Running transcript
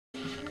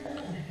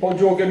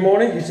Bonjour, good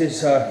morning. This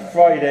is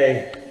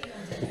Friday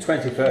the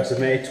 21st of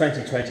May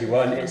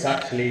 2021. It's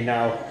actually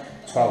now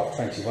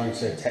 12:21,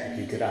 so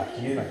technically good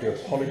afternoon. I do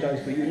apologise,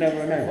 but you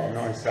never know what a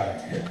nice guy.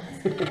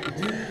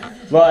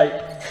 Right,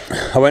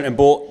 I went and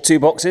bought 2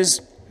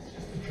 boxes.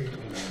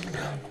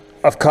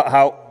 I've cut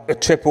out a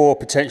triple or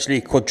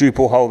potentially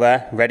quadruple hole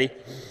there, ready.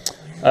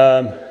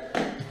 Up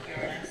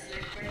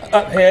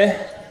here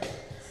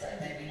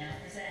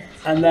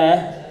and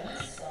there,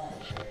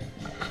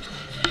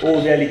 all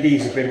the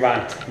LEDs have been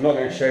ran. I'm not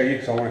going to show you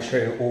because I want to show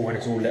you all when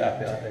it's all lit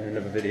up in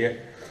another video,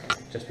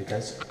 just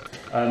because.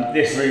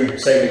 This room,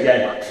 same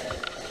again.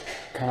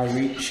 Can I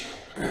reach?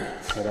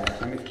 So there,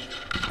 let me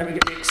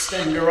get the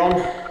extender on.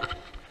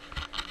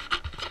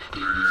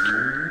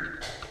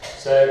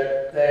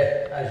 So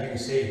there, as you can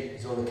see,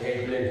 is all the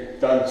cabling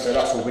done. So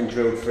that's all been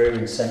drilled through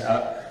and sent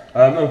up.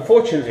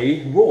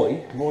 Unfortunately,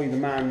 Roy the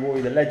man, Roy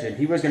the legend,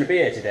 he was going to be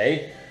here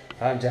today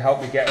to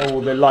help me get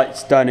all the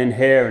lights done in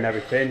here and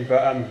everything,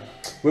 but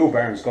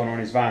wheelbarrow's gone on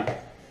his van.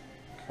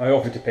 I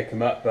offered to pick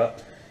him up,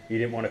 but he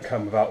didn't want to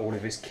come without all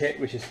of his kit,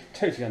 which is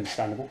totally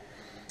understandable,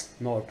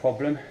 not a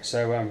problem.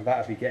 So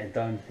that'll be getting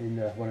done in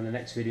one of the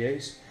next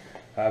videos.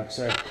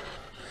 So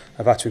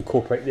I've had to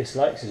incorporate this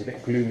light because it's a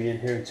bit gloomy in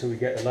here until we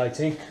get the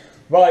lighting.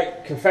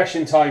 Right,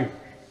 confession time.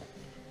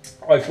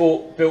 I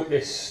built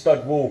this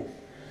stud wall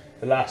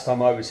the last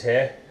time I was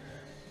here.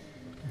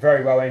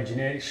 Very well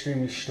engineered,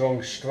 extremely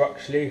strong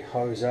structurally.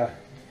 I was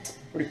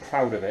really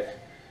proud of it.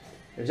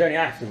 It was only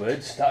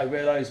afterwards that I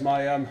realised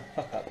my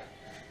fuck up.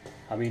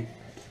 I mean,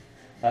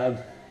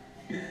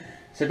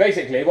 so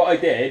basically what I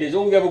did is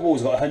all the other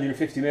walls got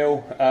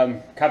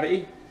 150mm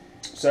cavity.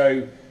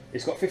 So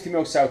it's got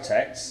 50mm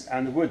Celtex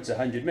and the wood's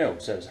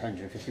 100mm, so it's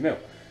 150mm.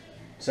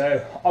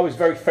 So I was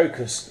very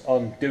focused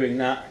on doing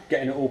that,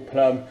 getting it all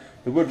plumb.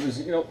 The wood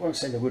was, you know, I won't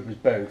say the wood was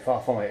bowed,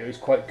 far from it. It was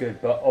quite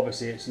good, but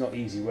obviously it's not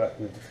easy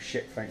working with the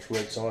shit French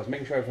wood. So I was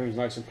making sure everything was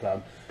nice and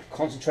plumb,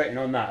 concentrating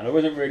on that, and I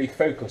wasn't really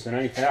focused on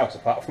anything else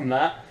apart from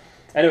that.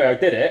 Anyway, I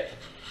did it,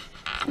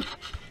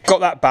 got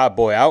that bad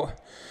boy out,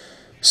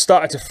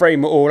 started to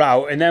frame it all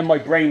out, and then my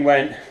brain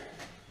went,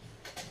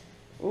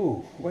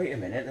 ooh, wait a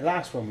minute, the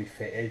last one we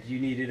fitted, you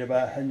needed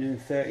about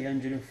 130,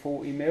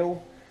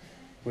 140mm,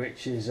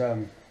 which is,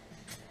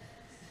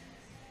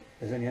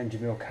 there's only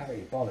 100mm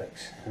cavity,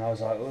 bollocks. And I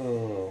was like,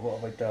 oh,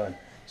 what have I done?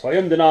 So I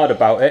ummed and ahed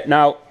about it.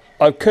 Now,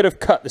 I could have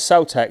cut the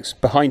Celtex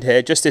behind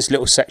here, just this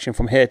little section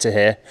from here to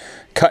here,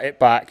 cut it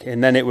back,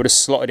 and then it would have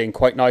slotted in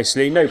quite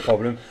nicely, no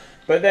problem.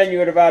 But then you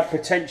would have had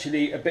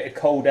potentially a bit of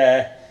cold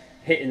air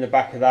hitting the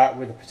back of that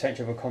with the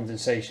potential of a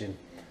condensation,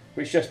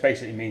 which just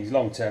basically means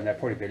long term there'll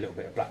probably be a little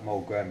bit of black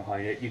mould growing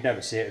behind it. You'd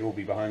never see it, it'll all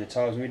be behind the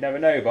tiles, and we'd never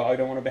know, but I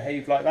don't want to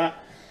behave like that.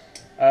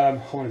 I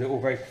want to do it all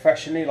very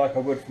professionally, like I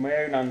would for my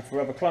own and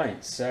for other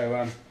clients.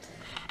 So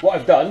what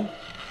I've done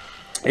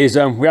is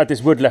we had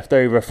this wood left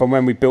over from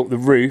when we built the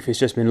roof. It's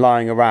just been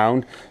lying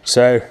around.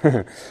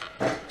 So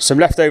some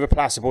leftover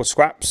plasterboard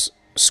scraps,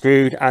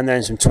 screwed, and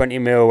then some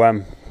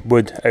 20mm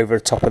wood over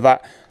the top of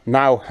that.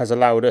 Now has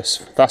allowed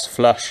us, that's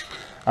flush,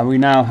 and we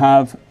now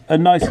have a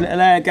nice little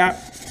air gap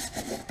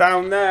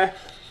down there.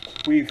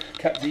 We've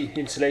kept the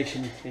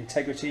insulation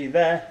integrity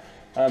there.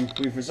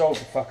 We've resolved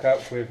the fuck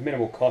up with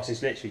minimal cost.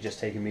 It's literally just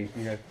taken me,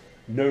 you know,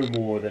 no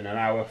more than an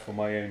hour for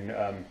my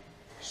own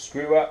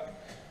screw up.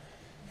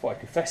 Thought I'd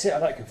confess it. I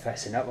like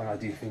confessing up when I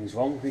do things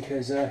wrong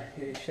because it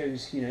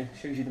shows, you know,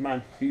 shows you the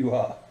man who you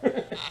are.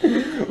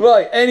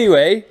 Right.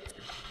 Anyway,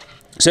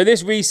 so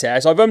this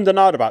recess, I've ummed and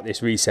ahed about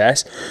this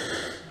recess.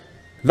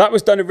 That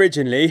was done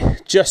originally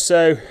just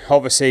so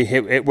obviously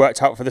it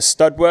worked out for the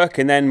stud work,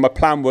 and then my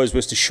plan was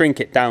to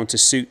shrink it down to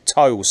suit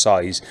tile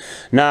size.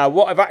 Now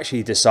what I've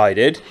actually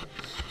decided,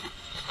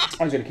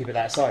 I'm going to keep it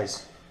that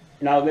size.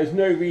 Now there's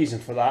no reason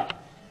for that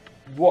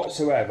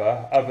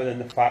whatsoever other than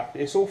the fact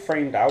that it's all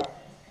framed out.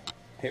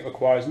 It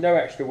requires no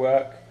extra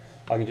work.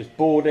 I can just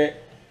board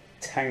it,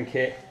 tank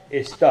it,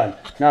 it's done.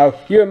 Now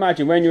you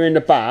imagine when you're in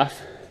the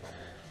bath,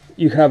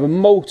 you can have a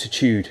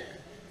multitude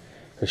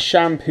of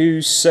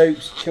shampoos,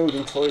 soaps,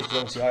 children's toys, because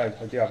obviously I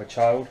do have a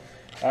child.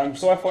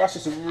 So I thought that's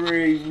just a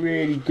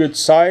really good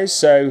size.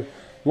 So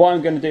what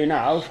I'm going to do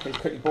now is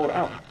quickly board it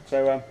out.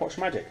 So watch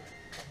the magic.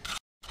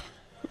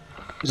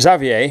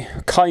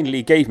 Xavier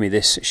kindly gave me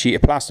this sheet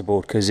of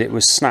plasterboard because it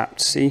was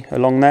snapped. See,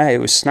 along there it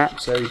was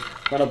snapped. So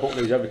when I bought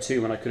those other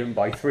 2 when I couldn't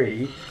buy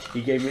 3,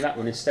 he gave me that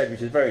one instead,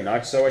 which is very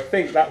nice. So I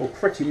think that will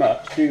pretty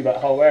much do that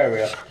whole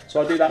area. So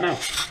I'll do that now.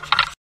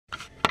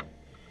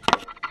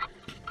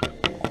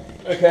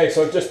 Okay,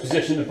 so I've just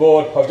positioned the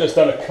board, I've just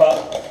done a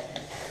cut.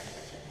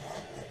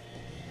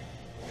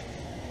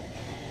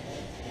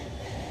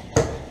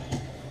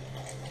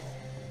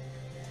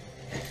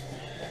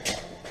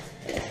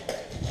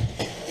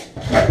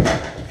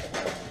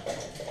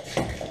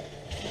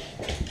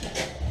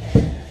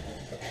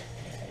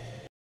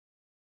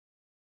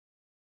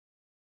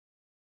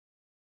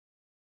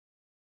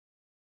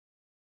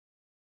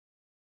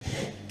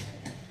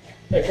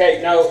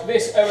 Okay, now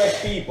this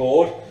OSB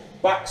board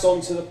backs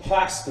onto the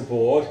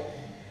plasterboard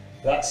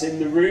that's in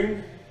the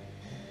room.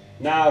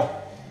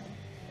 Now,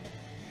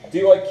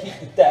 do I keep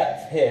the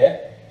depth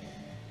here,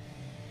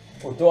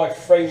 or do I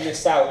frame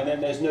this out and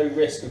then there's no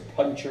risk of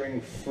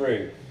puncturing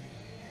through?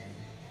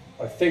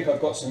 I think I've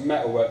got some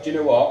metal work. Do you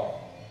know what?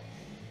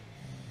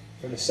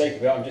 For the sake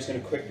of it, I'm just going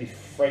to quickly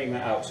frame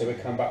it out so we'll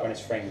come back when it's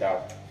framed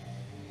out.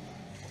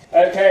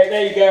 Okay,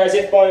 there you go, as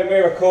if by a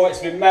miracle it's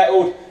been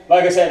metalled.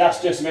 Like I said,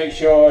 that's just to make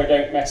sure I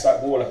don't mess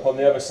that wall up on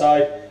the other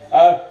side.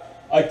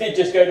 I did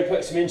just go to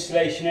put some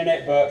insulation in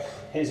it, but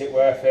is it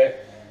worth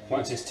it?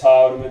 Once it's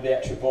tiled and with the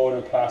extra board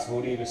and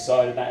plasterboard either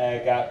side of that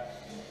air gap.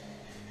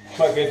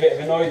 Might be a bit of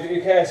a noise, but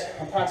who cares?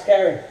 I'm past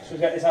caring, so we'll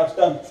get this house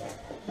done.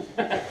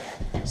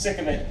 Sick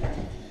of it.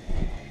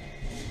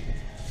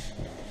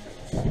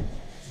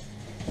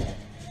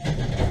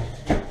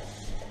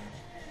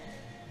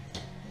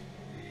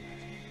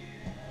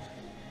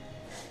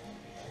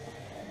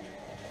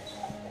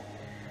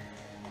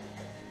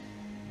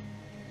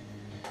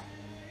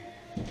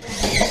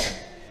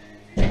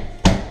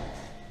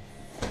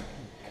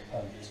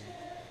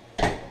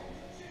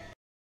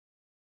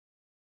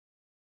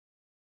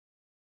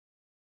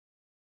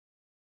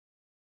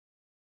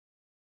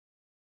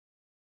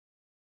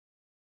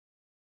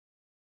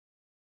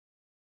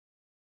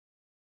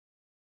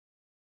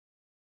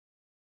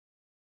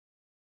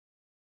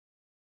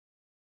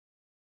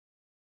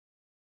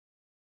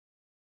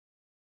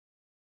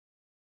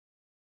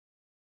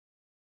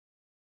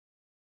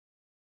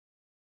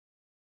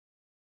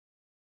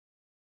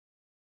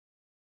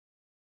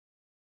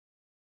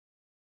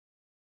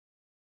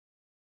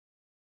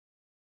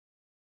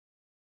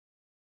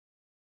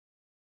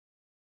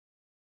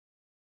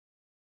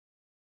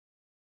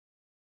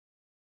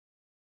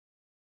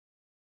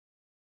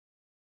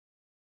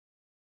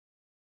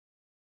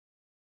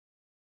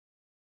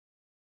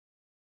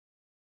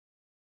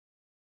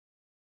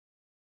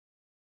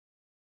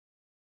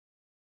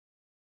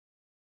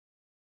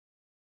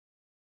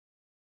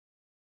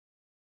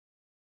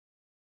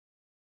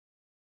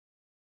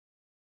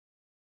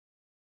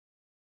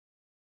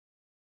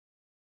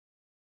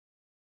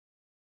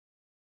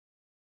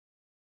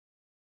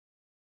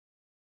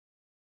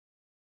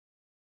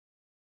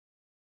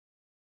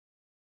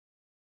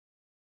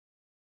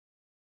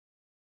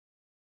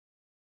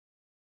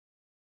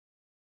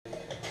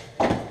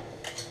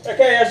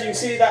 Okay, as you can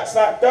see, that's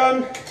that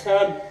done.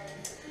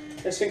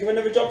 Let's think of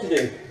another job to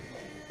do.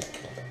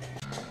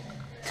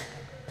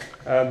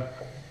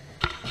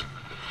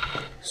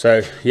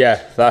 So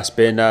yeah, that's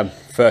been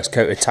first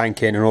coat of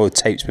tanking and all the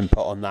tape's been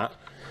put on that.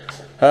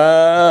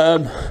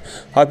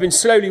 I've been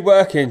slowly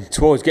working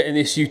towards getting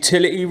this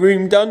utility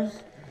room done.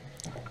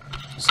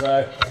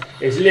 So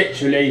it's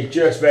literally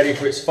just ready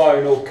for its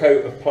final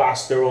coat of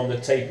plaster on the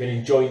taping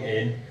and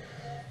jointing.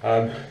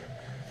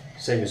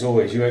 Same as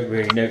always, you won't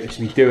really notice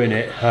me doing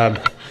it.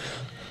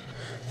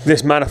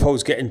 This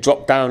manifold's getting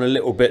dropped down a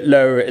little bit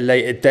lower at a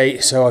later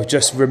date, so I've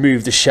just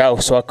removed the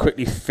shelf, so I'll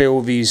quickly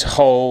fill these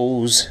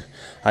holes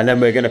and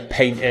then we're going to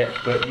paint it,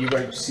 but you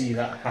won't see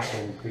that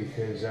happen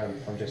because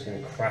I'm just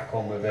going to crack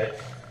on with it.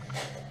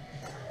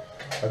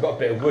 I've got a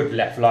bit of wood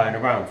left lying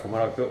around from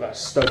when I built that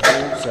stud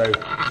wall, so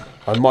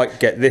I might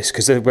get this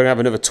because we're going to have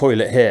another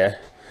toilet here.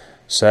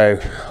 So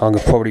I'm going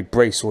to probably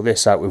brace all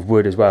this out with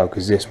wood as well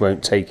because this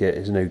won't take it,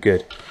 it's no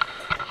good.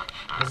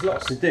 There's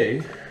lots to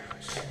do,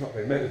 just not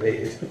very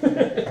motivated.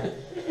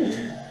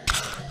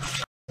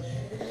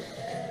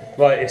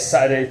 Right, it's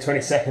Saturday the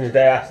 22nd, the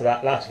day after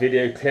that last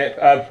video clip.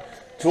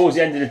 Towards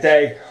the end of the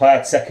day, I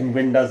had second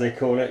wind as they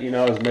call it, you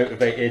know, I was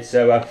motivated,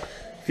 so a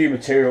few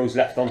materials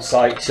left on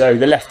site. So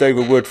the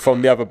leftover wood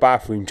from the other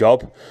bathroom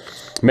job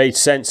made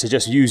sense to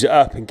just use it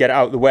up and get it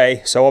out of the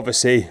way. So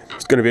obviously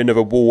it's going to be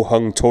another wall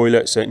hung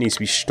toilet, so it needs to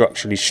be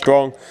structurally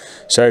strong.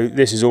 So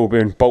this has all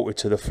been bolted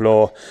to the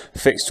floor,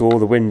 fixed to all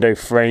the window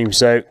frames.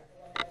 So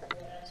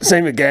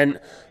same again,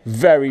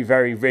 very,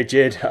 very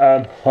rigid.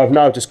 I've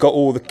now just got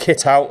all the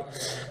kit out,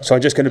 so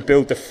I'm just going to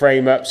build the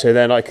frame up so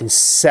then I can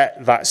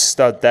set that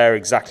stud there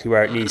exactly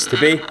where it needs to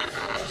be.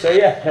 So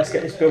yeah, let's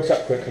get this built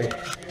up quickly.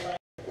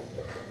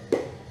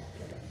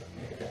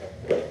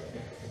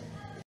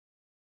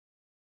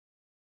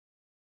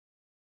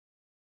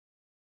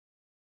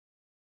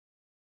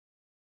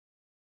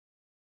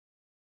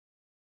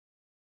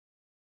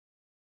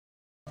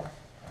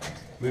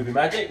 Movie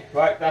magic,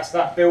 right, that's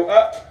that built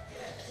up.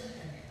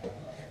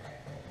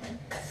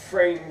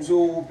 Frame's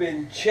all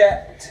been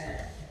checked.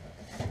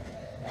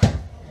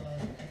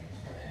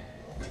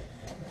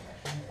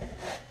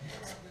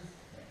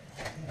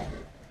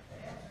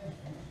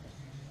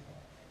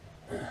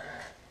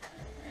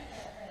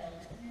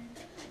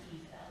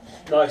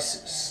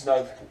 Nice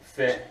snug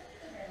fit.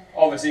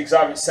 Obviously, because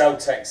I haven't cell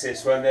texted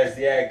this one, there's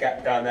the air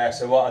gap down there,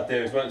 so what I'll do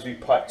is once we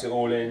piped it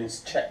all in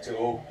and checked it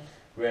all,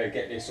 we're going to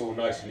get this all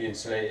nicely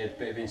insulated,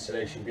 bit of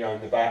insulation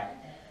behind the back.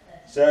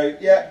 So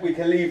yeah, we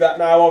can leave that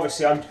now.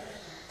 Obviously,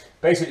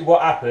 basically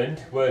what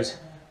happened was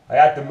I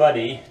had the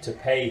money to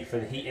pay for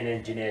the heating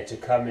engineer to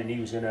come and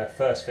he was going to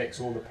first fix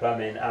all the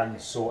plumbing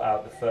and sort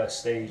out the first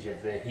stage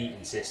of the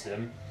heating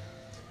system.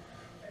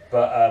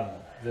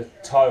 But the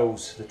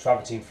tiles, the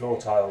travertine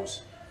floor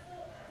tiles,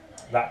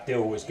 that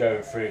deal was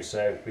going through,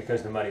 so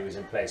because the money was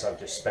in place, I've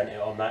just spent it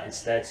on that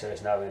instead. So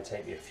it's now going to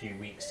take me a few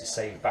weeks to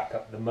save back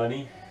up the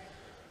money.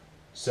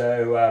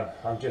 So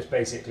I'm just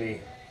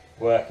basically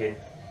working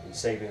and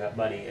saving up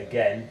money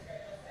again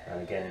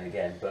and again and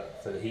again,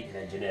 but for the heating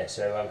engineer.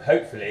 So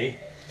hopefully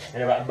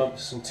in about a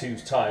month or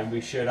two's time,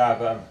 we should have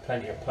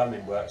plenty of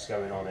plumbing works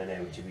going on in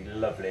here, which would be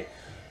lovely.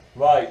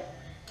 Right,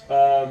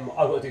 I've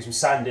got to do some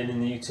sanding in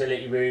the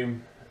utility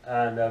room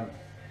and a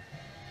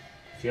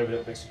few other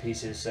little bits and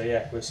pieces. So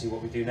yeah, we'll see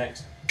what we do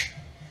next.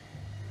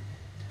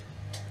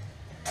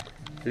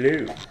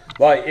 Hello.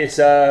 Right, it's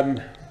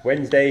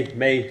Wednesday,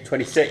 May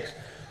 26th.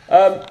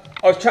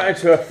 I was chatting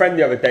to a friend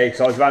the other day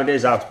because I was around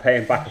his house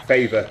paying back a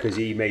favour because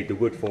he made the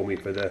wood for me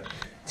for the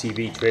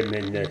TV trim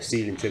and the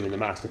ceiling trim in the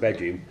master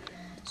bedroom.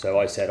 So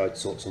I said I'd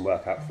sort some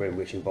work out for him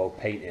which involved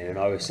painting, and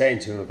I was saying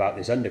to him about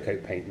this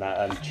undercoat paint,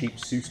 that cheap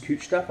Seuss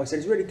Couch stuff. I said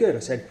it's really good. I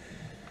said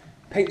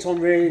paint's on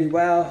really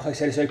well. I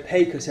said it's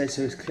opaque. I said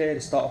so it's clear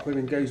to start off with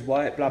and goes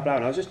white, blah blah.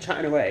 And I was just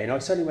chatting away and I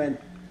suddenly went,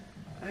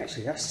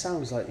 actually that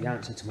sounds like the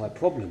answer to my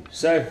problem.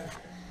 So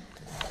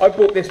I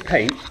bought this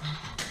paint.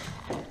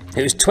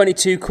 It was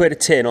 22 quid a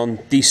tin on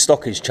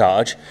destockage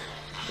charge.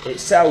 It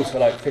sells for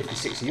like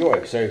 50-60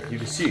 euros, so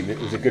you'd assume it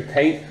was a good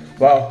paint.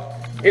 Well,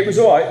 it was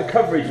alright, the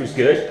coverage was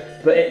good,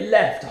 but it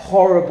left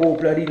horrible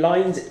bloody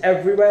lines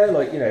everywhere.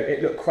 Like, you know,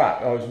 it looked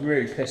crap. I was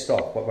really pissed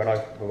off when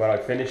I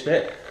finished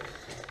it.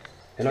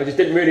 And I just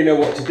didn't really know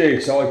what to do,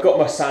 so I got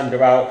my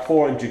sander out,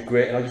 400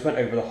 grit, and I just went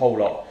over the whole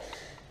lot.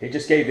 It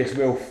just gave this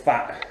real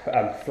fat,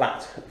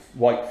 flat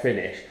white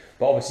finish.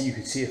 But obviously you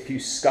could see a few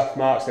scuff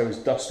marks, there was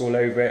dust all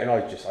over it, and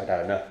I'd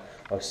had enough.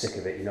 I was sick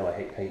of it, you know I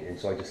hate painting,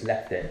 so I just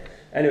left it.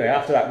 Anyway,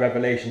 after that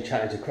revelation,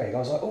 chatting to Craig, I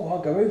was like, oh, I'll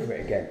go over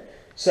it again.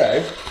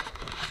 So,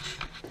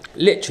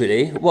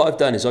 literally, what I've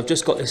done is I've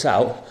just got this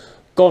out,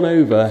 gone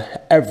over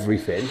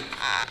everything,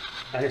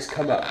 and it's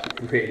come up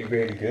really,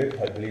 really good,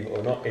 I believe it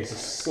or not. It's a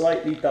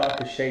slightly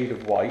darker shade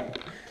of white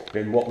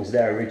than what was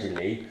there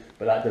originally,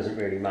 but that doesn't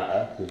really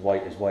matter, because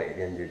white is white at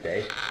the end of the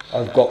day.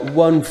 I've got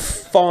one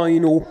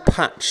final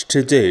patch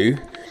to do,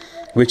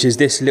 which is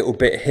this little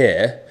bit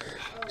here.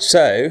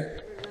 So,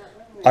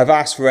 I've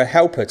asked for a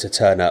helper to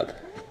turn up.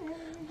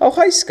 Oh,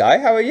 hi Sky,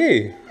 how are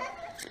you?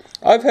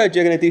 I've heard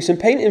you're going to do some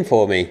painting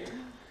for me.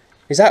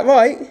 Is that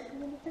right?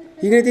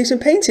 You're going to do some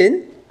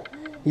painting?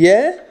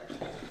 Yeah?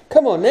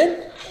 Come on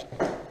then.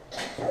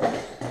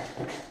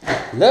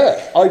 Look,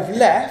 I've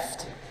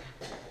left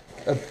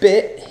a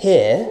bit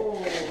here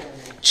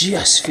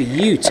just for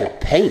you to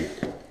paint.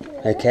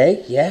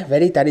 Okay, yeah,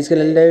 ready? Daddy's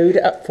going to load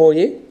it up for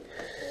you.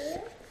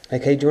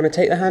 Okay, do you want to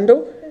take the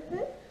handle?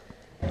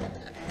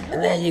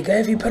 And there you go,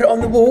 if you put it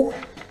on the wall.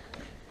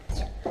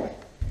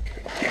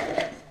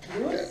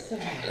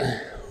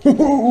 Try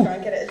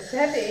and get it. It's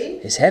heavy.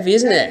 It's heavy,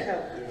 isn't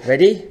it?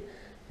 Ready?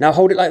 Now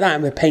hold it like that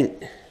and we'll paint.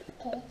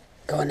 Okay.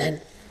 Go on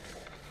then.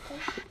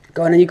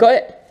 Go on then, you got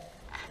it?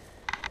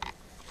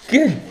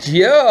 Good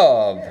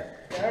job.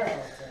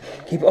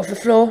 Keep it off the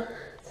floor.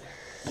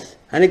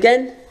 And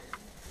again.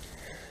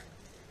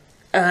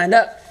 And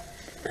up.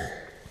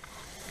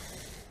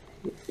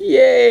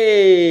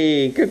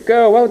 Yay! Good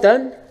girl, well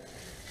done.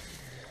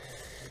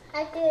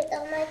 I do it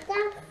on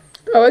myself.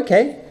 Oh,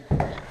 okay.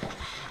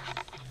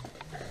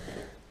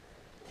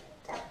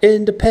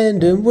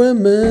 Independent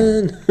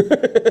woman.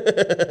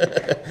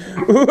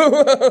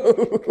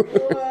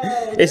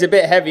 It's a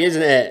bit heavy,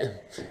 isn't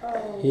it?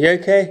 Oh. You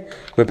okay?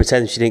 We'll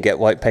pretend she didn't get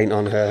white paint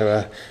on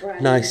her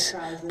nice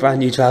brand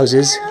new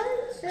trousers.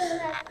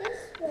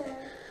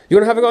 You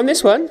want to have a go on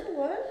this one?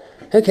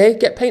 Okay,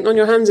 get paint on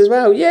your hands as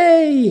well.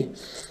 Yay!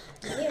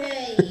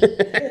 Yay!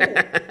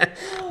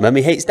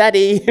 Mummy hates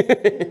Daddy.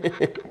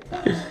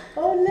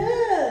 Oh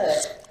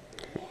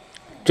look!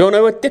 Do you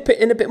want to dip it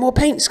in a bit more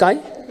paint, Sky?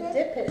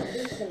 Dip it and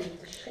do some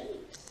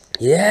shapes.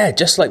 Yeah,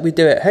 just like we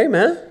do at home,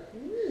 huh?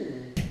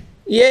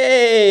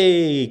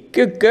 Yay!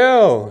 Good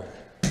girl.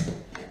 I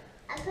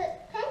put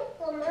paint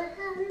on my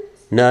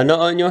hands. No, not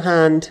on your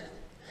hand.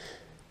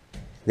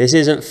 This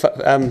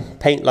isn't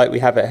paint like we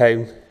have at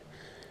home.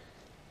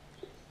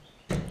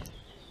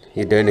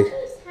 You're doing a...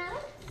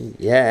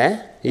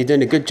 Yeah, you're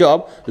doing a good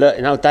job. Look,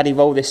 now Daddy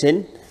roll this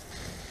in.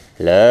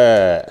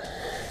 Look.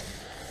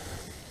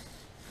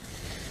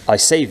 I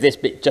saved this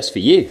bit just for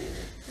you.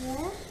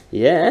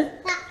 Yeah? Yeah.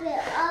 That bit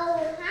all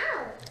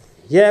house.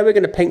 Yeah, we're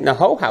going to paint the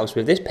whole house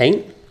with this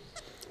paint.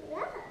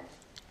 Yeah.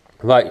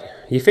 Right,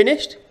 you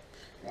finished?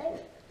 No.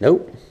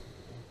 Nope.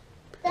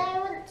 Do I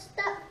want to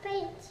start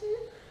painting?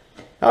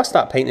 I'll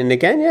start painting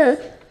again, yeah.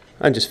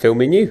 I'm just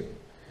filming you.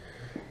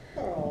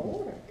 Oh,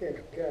 what a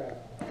good girl.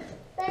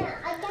 Then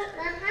I get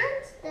my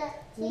hands dirty.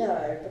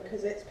 No,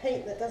 because it's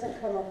paint that doesn't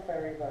come off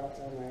very well,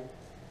 don't it?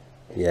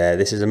 Yeah,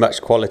 this is a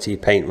much quality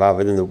paint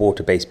rather than the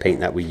water-based paint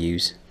that we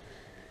use.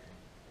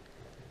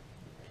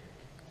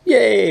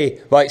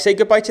 Yay! Right, say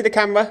goodbye to the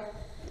camera.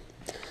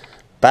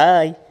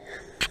 Bye.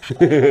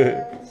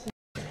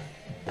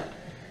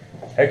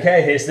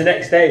 Okay, it's the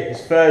next day.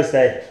 It's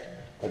Thursday.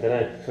 I don't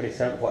know,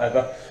 27th,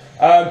 whatever.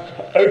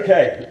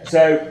 Okay,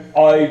 so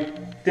I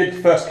did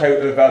the first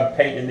coat of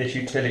paint in this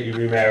utility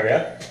room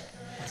area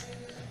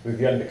with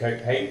the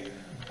undercoat paint.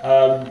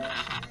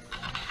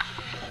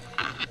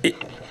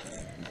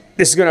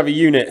 This is going to have a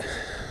unit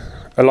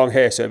along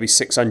here, so it'll be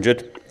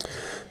 600.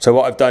 So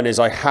what I've done is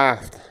I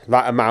halved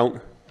that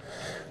amount,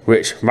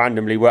 which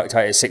randomly worked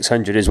out at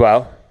 600 as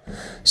well.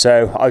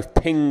 So I've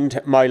pinged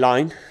my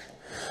line.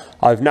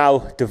 I've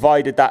now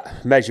divided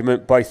that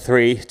measurement by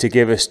 3 to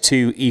give us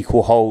 2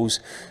 equal holes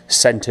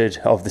centered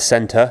of the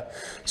center.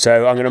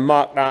 So I'm going to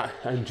mark that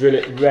and drill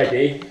it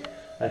ready,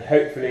 and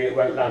hopefully it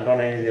won't land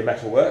on any of the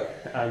metal work,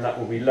 and that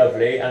will be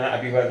lovely, and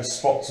that'll be where the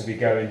spots will be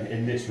going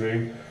in this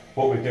room.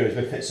 What we'll do is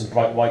we'll fit some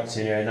bright whites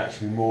in here, and that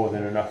should be more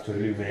than enough to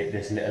illuminate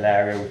this little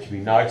area, which will be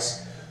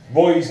nice.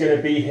 Roy's going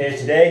to be here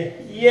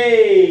today,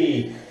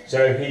 yay!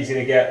 So he's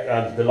going to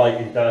get the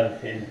lighting done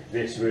in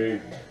this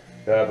room,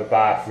 the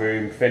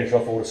bathroom, finish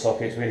off all the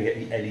sockets. We're going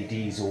to get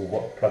the LEDs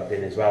all plugged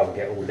in as well and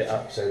get all lit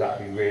up, so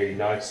that'll be really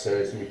nice. So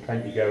there's going to be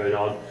plenty going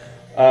on.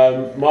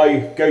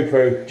 My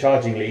GoPro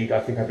charging lead, I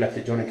think I've left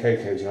at John and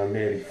Coco's, and I'm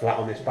nearly flat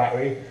on this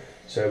battery,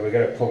 so we're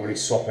going to probably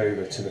swap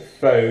over to the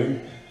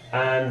phone.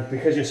 And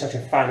because you're such a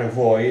fan of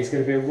Roy, it's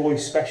going to be a Roy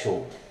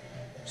special,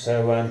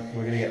 so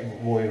we're going to get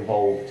Roy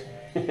involved.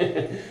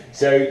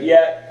 So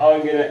yeah, I'm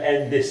going to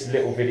end this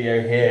little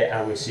video here,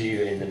 and we'll see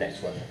you in the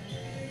next one.